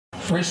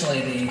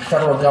recently the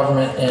federal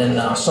government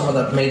and some of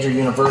the major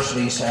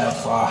universities have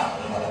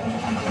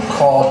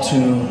called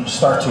to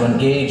start to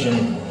engage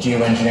in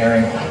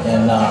geoengineering,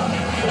 and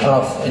I don't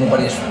know if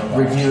anybody's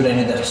reviewed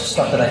any of the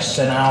stuff that I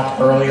sent out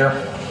earlier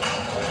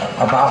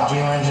about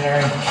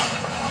geoengineering.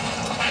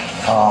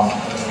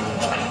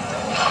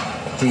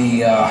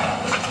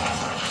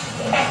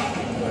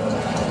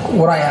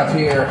 What I have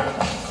here,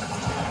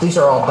 these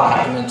are all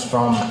documents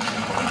from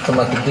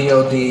like the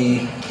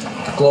DoD,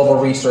 Global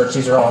Research.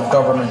 These are all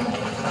government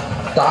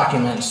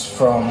documents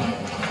from,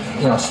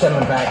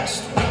 stemming back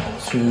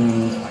to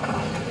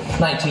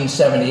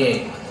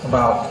 1978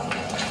 about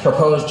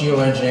proposed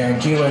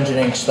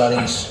geoengineering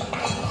studies,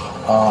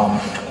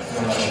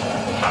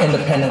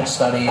 independent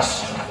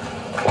studies,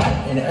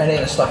 and any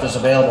of the stuff is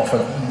available for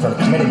the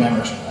committee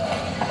members.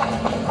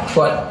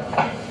 But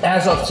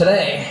as of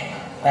today,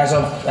 as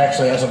of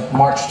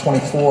March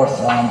 24th,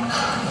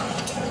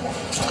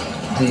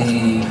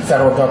 the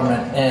federal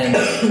government and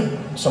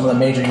some of the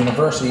major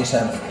universities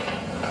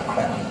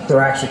they're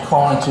actually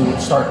calling to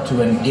start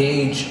to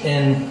engage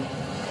in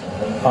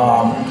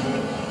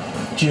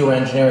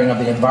geoengineering of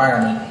the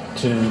environment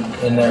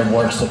in their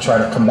words, to try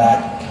to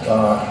combat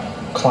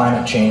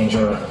climate change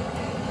or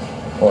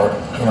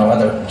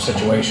other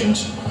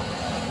situations.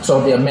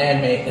 So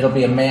it'll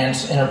be a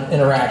man's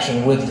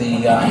interaction with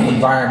the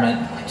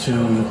environment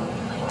to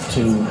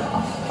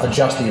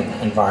adjust the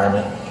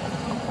environment.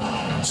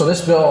 So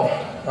this bill,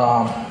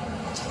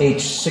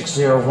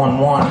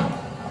 H6011,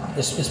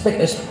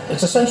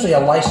 it's essentially a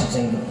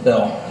licensing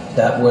bill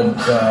that would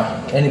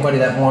anybody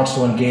that wants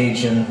to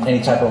engage in any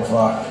type of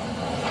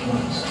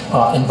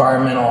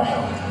environmental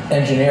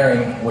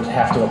engineering would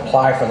have to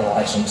apply for the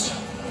license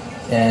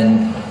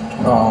and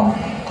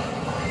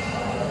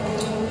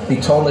be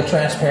totally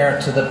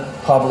transparent to the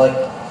public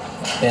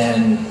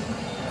and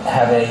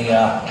have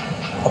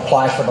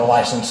apply for the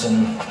license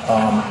and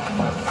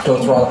go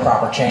through all the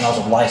proper channels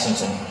of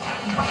licensing.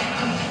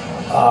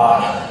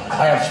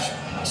 I have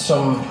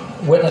some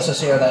witnesses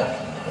here that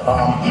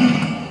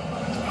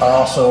are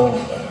also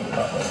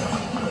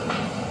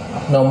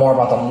know more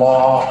about the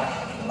law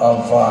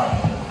of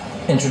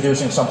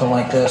introducing something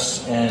like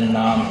this, and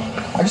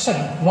I just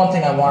had one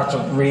thing I wanted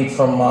to read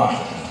from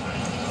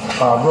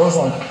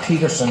Rosalind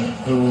Peterson,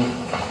 who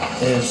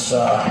is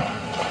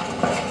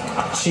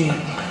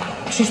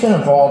she's been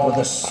involved with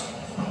this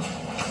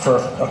for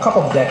a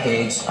couple of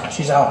decades.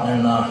 She's out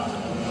in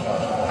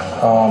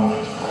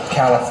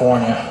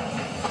California.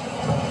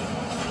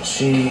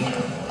 She's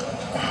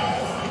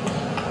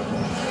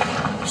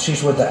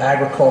with the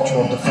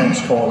Agricultural Defense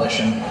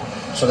Coalition,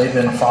 so they've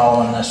been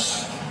following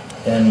this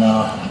and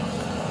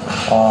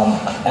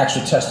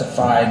actually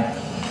testified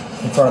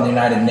in front of the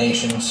United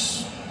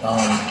Nations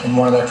in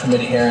one of their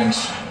committee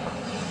hearings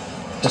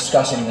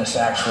discussing this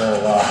actual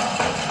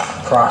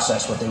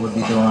process, what they would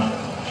be doing.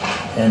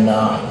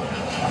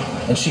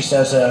 And she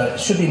says, it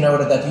should be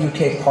noted that the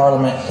UK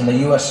Parliament and the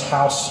US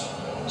House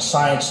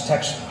Science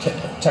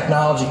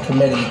Technology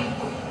Committee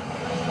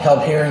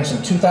held hearings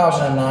in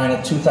 2009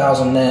 and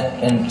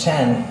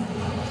 2010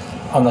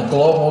 on the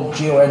global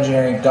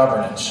geoengineering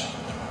governance.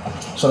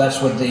 So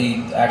that's with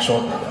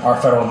our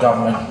federal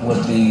government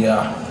with the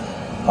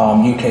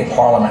UK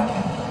Parliament.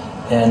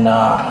 And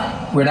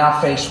we're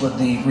now faced with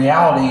the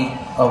reality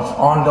of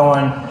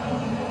ongoing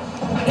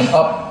and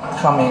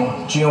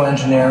upcoming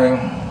geoengineering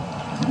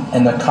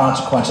and the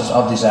consequences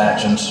of these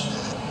actions.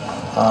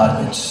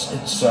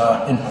 It's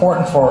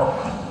important for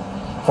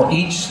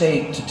each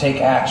state to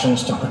take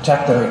actions to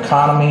protect their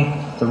economy,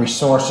 the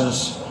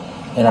resources,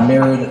 and a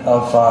myriad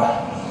of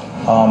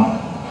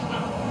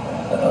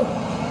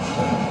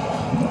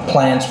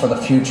plans for the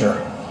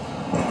future.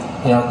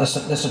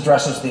 This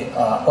addresses the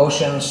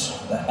oceans,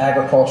 the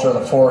agriculture,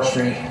 the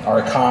forestry, our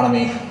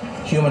economy,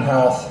 human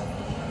health,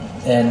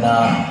 and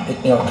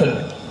it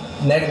could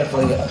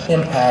negatively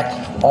impact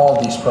all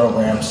of these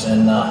programs.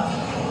 And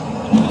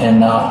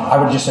I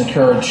would just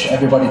encourage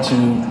everybody to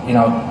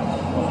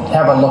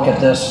have a look at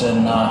this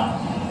and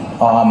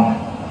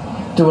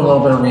do a little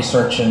bit of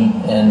research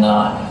and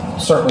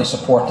certainly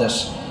support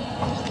this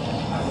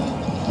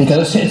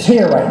because it's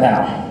here right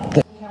now.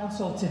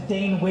 Counsel to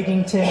Dane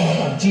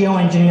Wigington of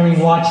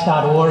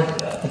Geoengineeringwatch.org,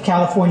 a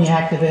California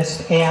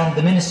activist, and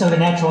the Minnesota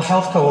Natural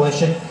Health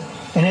Coalition,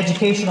 an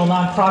educational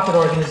nonprofit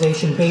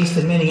organization based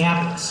in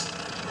Minneapolis.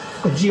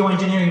 The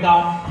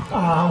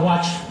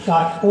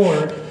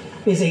Geoengineeringwatch.org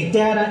is a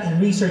data and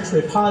research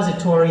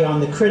repository on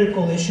the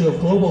critical issue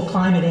of global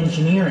climate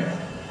engineering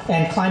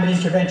and climate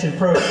intervention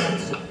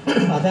programs.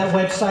 That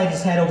website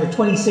has had over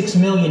 26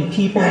 million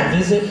people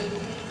visit,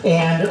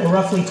 and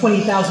roughly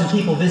 20,000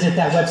 people visit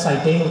that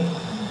website daily.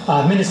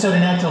 Minnesota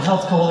Natural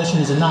Health Coalition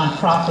is a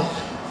nonprofit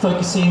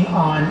focusing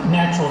on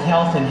natural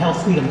health and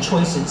health freedom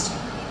choices.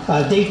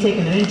 They've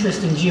taken an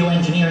interest in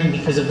geoengineering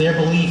because of their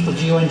belief that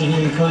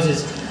geoengineering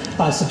poses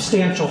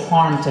substantial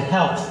harm to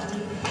health.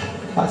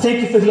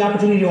 Thank you for the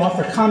opportunity to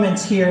offer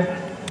comments here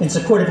in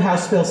support of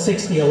House Bill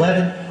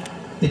 6011,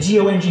 the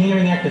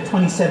Geoengineering Act of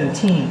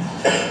 2017.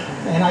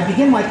 And I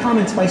begin my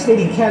comments by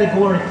stating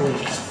categorically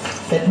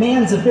that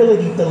man's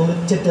ability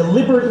to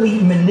deliberately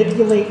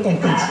manipulate and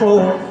control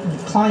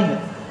the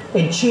climate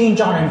and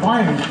change our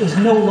environment is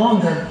no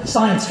longer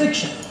science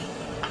fiction.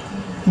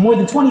 More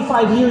than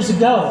 25 years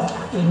ago,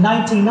 in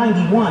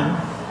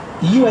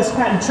 1991, the U.S.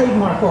 Patent and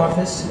Trademark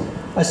Office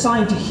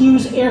assigned to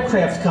Hughes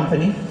Aircraft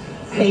Company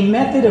a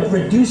method of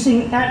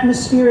reducing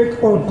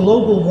atmospheric or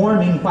global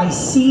warming by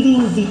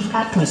seeding the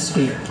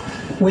atmosphere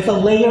with a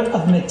layer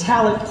of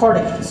metallic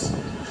particles,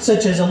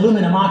 such as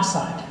aluminum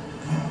oxide.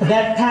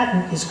 That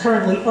patent is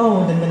currently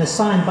owned and been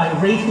assigned by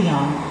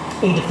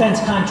Raytheon, a defense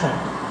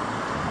contractor.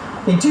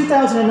 In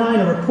 2009,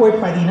 a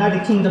report by the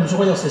United Kingdom's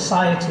Royal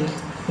Society,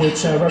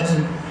 which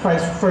Representative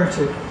Price referred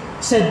to,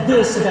 said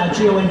this about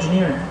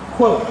geoengineering,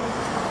 quote,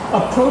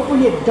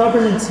 appropriate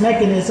governance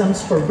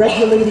mechanisms for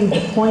regulating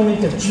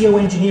deployment of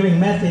geoengineering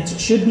methods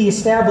should be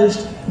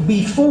established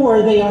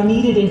before they are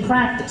needed in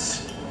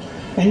practice.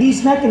 And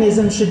these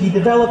mechanisms should be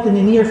developed in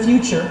the near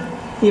future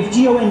if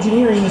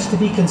geoengineering is to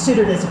be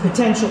considered as a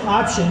potential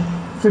option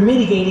for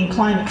mitigating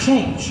climate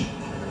change.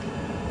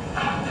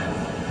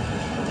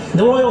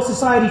 The Royal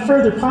Society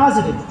further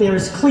posited there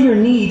is clear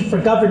need for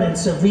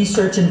governance of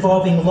research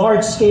involving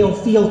large-scale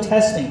field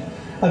testing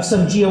of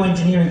some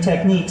geoengineering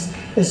techniques,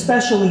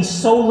 especially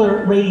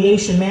solar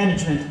radiation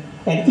management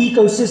and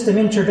ecosystem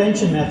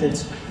intervention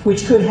methods,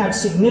 which could have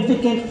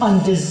significant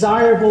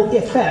undesirable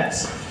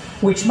effects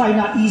which might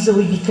not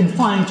easily be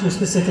confined to a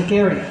specific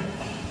area.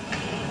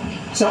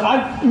 So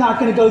I'm not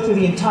going to go through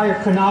the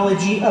entire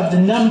chronology of the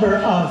number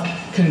of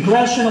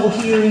congressional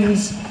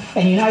hearings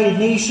and United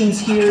Nations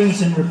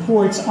hearings and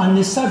reports on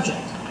this subject.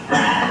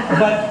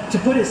 But to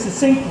put it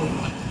succinctly,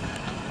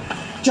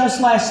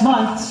 just last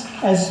month,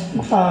 as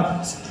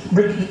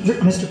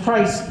Mr.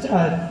 Price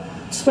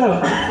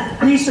spoke,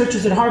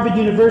 researchers at Harvard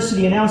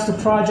University announced a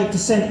project to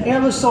send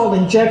aerosol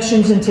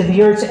injections into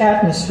the Earth's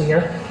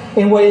atmosphere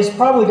in what is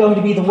probably going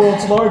to be the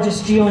world's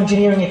largest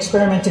geoengineering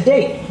experiment to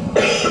date.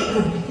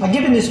 Now,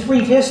 given this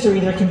brief history,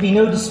 there can be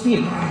no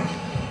dispute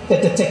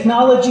that the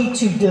technology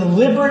to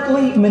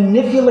deliberately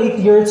manipulate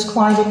the Earth's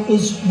climate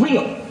is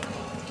real.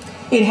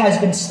 It has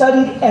been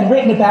studied and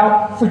written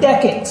about for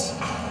decades.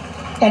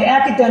 And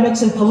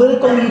academics and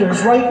political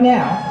leaders right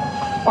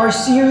now are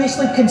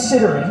seriously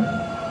considering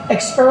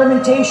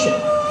experimentation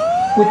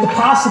with the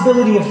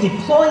possibility of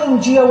deploying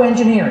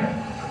geoengineering.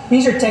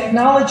 These are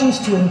technologies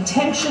to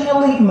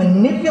intentionally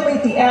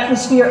manipulate the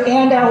atmosphere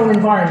and our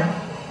environment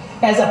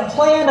as a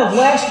plan of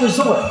last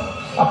resort,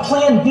 a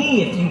plan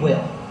B, if you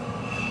will,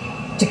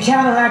 to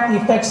counteract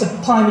the effects of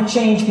climate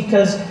change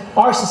because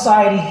our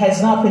society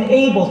has not been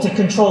able to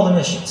control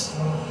emissions.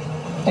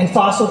 And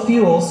fossil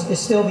fuels is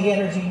still the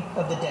energy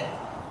of the day.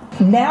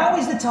 Now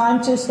is the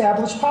time to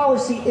establish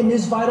policy in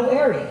this vital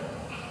area,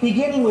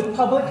 beginning with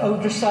public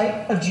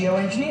oversight of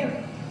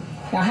geoengineering.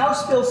 Now,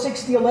 House Bill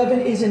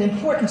 6011 is an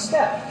important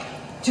step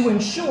to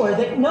ensure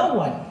that no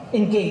one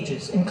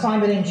engages in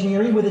climate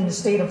engineering within the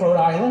state of Rhode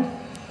Island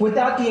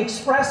without the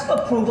express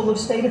approval of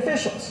state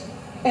officials,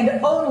 and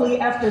only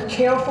after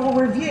careful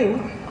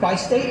review by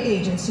state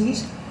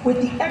agencies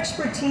with the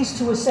expertise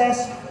to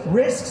assess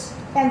risks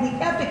and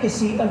the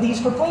efficacy of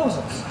these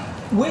proposals,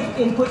 with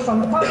input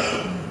from the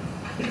public.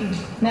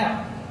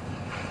 Now,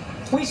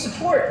 we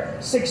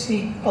support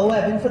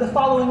 6011 for the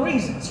following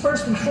reasons.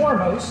 First and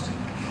foremost,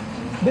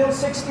 Bill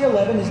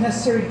 6011 is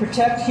necessary to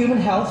protect human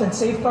health and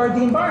safeguard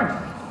the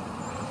environment.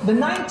 The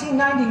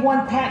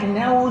 1991 patent,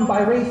 now owned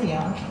by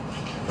Raytheon,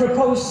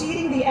 proposed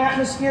seeding the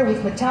atmosphere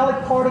with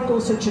metallic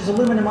particles such as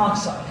aluminum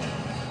oxide.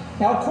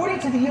 Now, according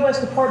to the U.S.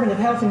 Department of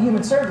Health and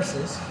Human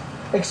Services,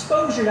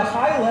 exposure to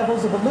high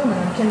levels of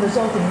aluminum can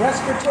result in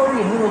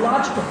respiratory and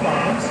neurological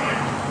problems,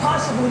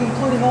 possibly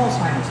including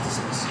Alzheimer's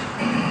disease.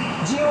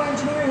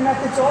 Geoengineering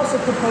methods also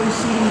propose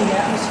seeding the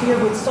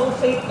atmosphere with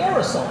sulfate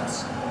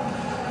aerosols,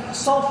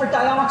 sulfur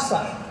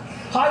dioxide,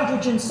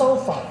 hydrogen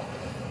sulfide.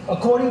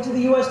 According to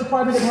the U.S.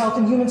 Department of Health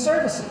and Human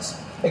Services,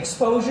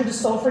 exposure to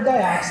sulfur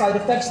dioxide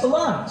affects the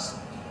lungs,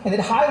 and at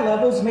high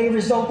levels may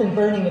result in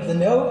burning of the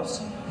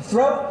nose,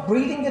 throat,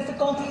 breathing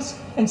difficulties,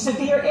 and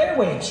severe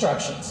airway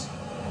obstructions.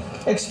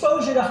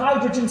 Exposure to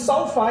hydrogen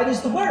sulfide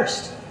is the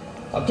worst.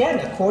 Again,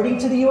 according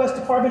to the U.S.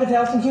 Department of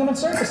Health and Human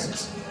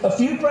Services, a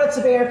few breaths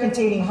of air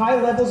containing high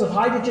levels of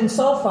hydrogen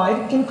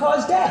sulfide can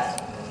cause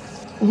death.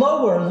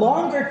 Lower,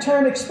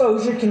 longer-term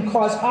exposure can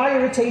cause eye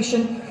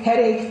irritation,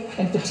 headache,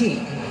 and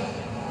fatigue.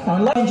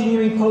 Now,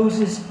 engineering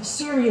poses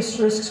serious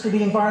risks for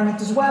the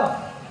environment as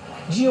well.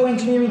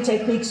 Geoengineering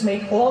techniques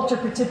may alter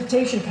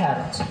precipitation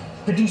patterns,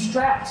 produce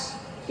droughts,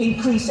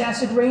 increase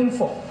acid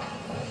rainfall.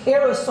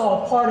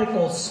 Aerosol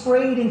particles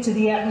sprayed into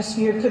the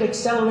atmosphere could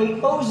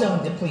accelerate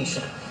ozone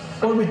depletion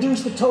or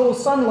reduce the total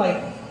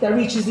sunlight that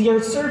reaches the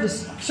Earth's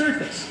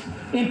surface,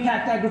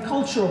 impact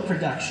agricultural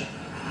production,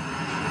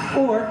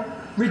 or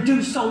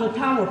reduce solar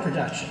power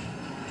production.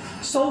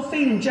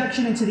 Sulfate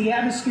injection into the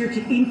atmosphere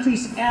can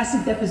increase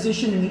acid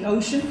deposition in the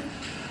ocean,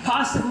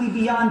 possibly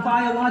beyond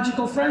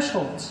biological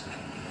thresholds.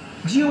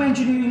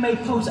 Geoengineering may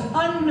pose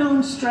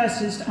unknown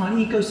stresses on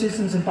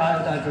ecosystems and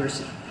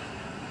biodiversity.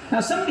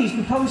 Now, some of these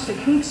proposed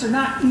techniques are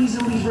not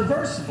easily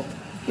reversible,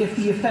 if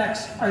the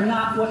effects are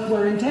not what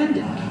were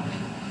intended.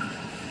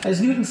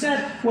 As Newton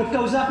said, what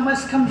goes up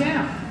must come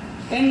down.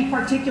 Any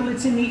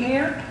particulates in the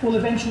air will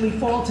eventually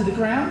fall to the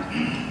ground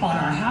on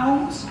our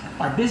homes,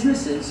 our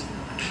businesses,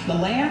 the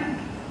land,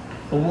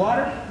 the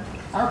water,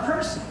 our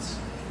persons.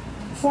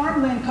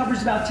 Farmland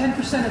covers about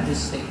 10% of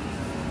this state.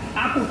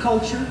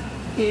 Aquaculture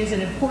is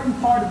an important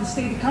part of the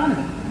state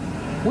economy.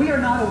 We are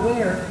not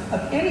aware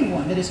of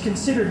anyone that has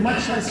considered,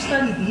 much less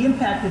studied, the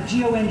impact of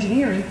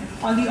geoengineering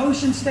on the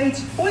ocean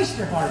state's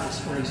oyster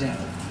harvest, for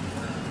example.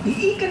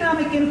 The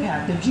economic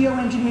impact of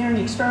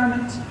geoengineering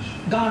experiments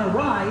gone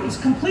awry is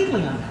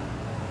completely unknown.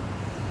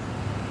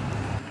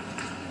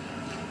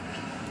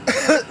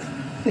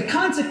 The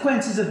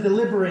consequences of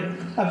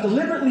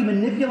deliberately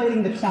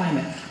manipulating the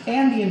climate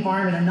and the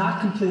environment are not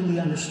completely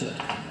understood.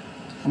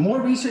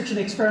 More research and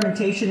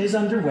experimentation is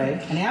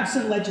underway, and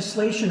absent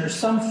legislation or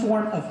some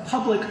form of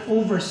public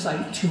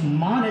oversight to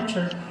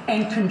monitor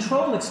and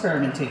control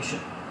experimentation,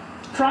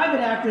 private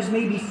actors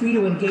may be free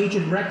to engage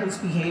in reckless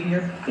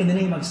behavior in the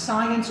name of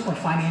science or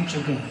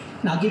financial gain.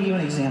 And I'll give you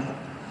an example.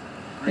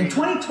 In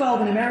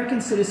 2012, an American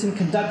citizen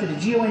conducted a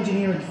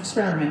geoengineering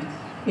experiment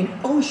in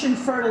ocean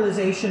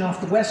fertilization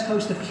off the west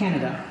coast of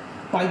Canada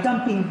by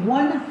dumping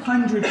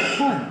 100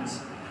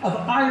 tons of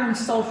iron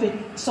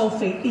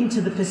sulfate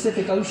into the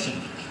Pacific Ocean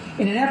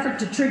in an effort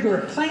to trigger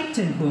a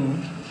plankton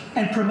boom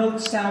and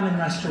promote salmon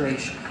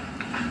restoration.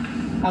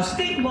 Now,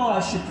 state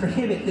laws should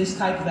prohibit this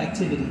type of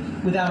activity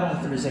without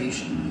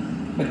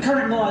authorization, but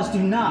current laws do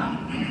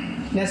not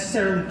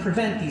necessarily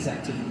prevent these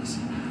activities.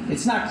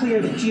 It's not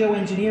clear that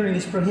geoengineering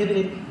is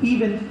prohibited,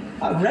 even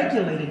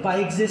regulated by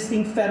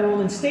existing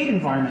federal and state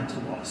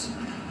environmental laws.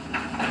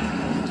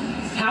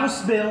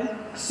 House Bill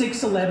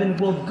 611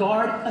 will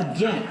guard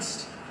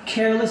against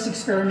careless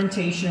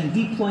experimentation and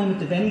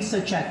deployment of any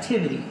such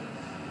activity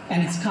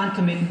and its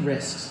concomitant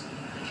risks.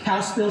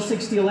 House Bill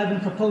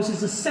 6011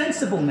 proposes a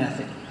sensible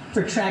method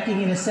for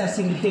tracking and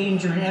assessing the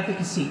danger and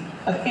efficacy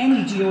of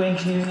any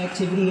geoengineering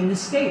activity in the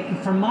state and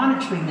for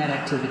monitoring that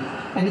activity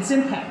and its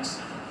impacts.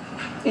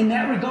 In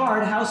that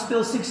regard, House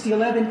Bill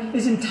 6011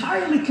 is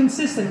entirely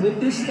consistent with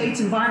this state's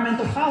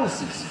environmental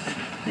policies.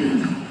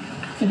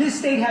 And this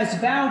state has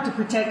vowed to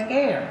protect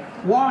air,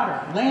 water,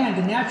 land,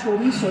 and natural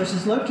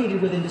resources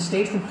located within the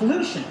state from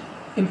pollution,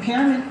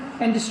 impairment,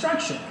 and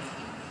destruction.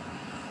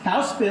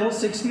 House Bill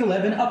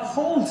 6011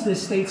 upholds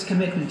this state's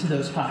commitment to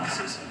those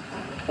policies.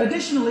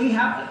 Additionally,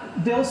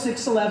 Bill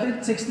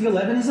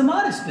 6011 is a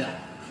modest bill.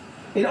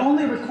 It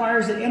only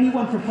requires that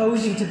anyone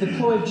proposing to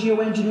deploy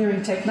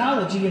geoengineering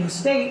technology in the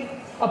state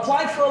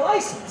apply for a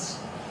license.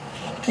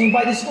 And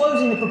by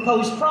disclosing the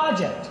proposed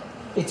project,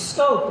 its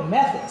scope and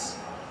methods,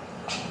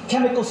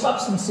 chemical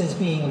substances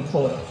being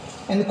employed,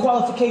 and the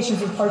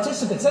qualifications of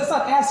participants, that's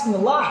not asking a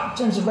lot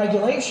in terms of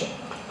regulation.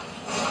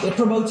 It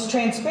promotes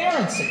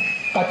transparency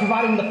by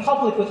providing the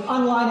public with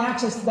online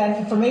access to that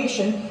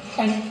information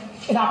and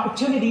an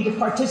opportunity to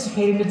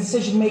participate in the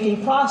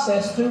decision-making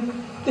process through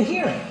the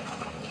hearing.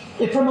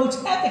 It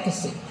promotes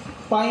efficacy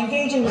by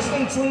engaging the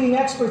state's leading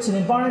experts in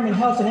environment,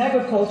 health, and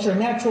agriculture, and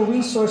natural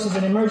resources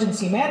and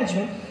emergency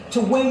management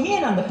to weigh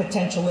in on the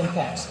potential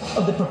impacts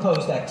of the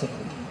proposed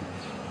activity.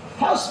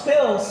 House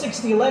Bill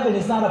 6011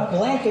 is not a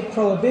blanket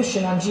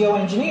prohibition on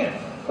geoengineering,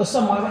 though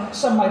some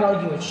might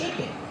argue it should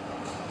be.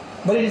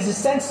 But it is a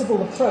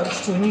sensible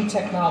approach to a new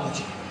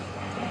technology.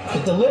 The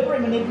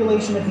deliberate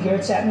manipulation of the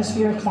Earth's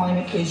atmosphere and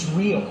climate is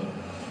real.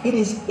 It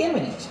is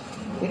imminent.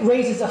 It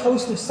raises a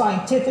host of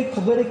scientific,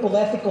 political,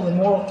 ethical, and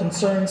moral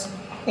concerns.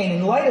 And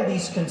in light of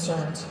these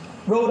concerns,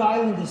 Rhode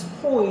Island is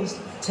poised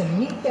to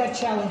meet that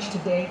challenge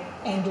today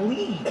and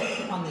lead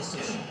on this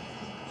issue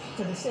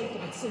for the sake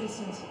of its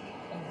citizens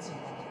and its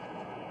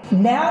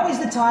environment. Now is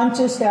the time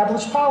to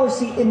establish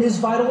policy in this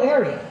vital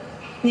area,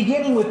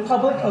 beginning with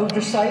public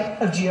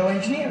oversight of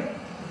geoengineering.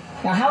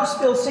 Now, House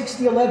Bill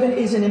 6011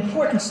 is an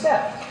important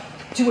step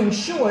to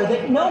ensure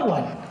that no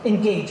one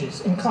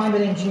engages in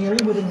climate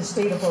engineering within the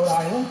state of Rhode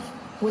Island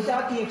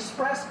without the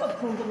express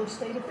approval of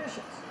state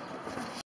officials.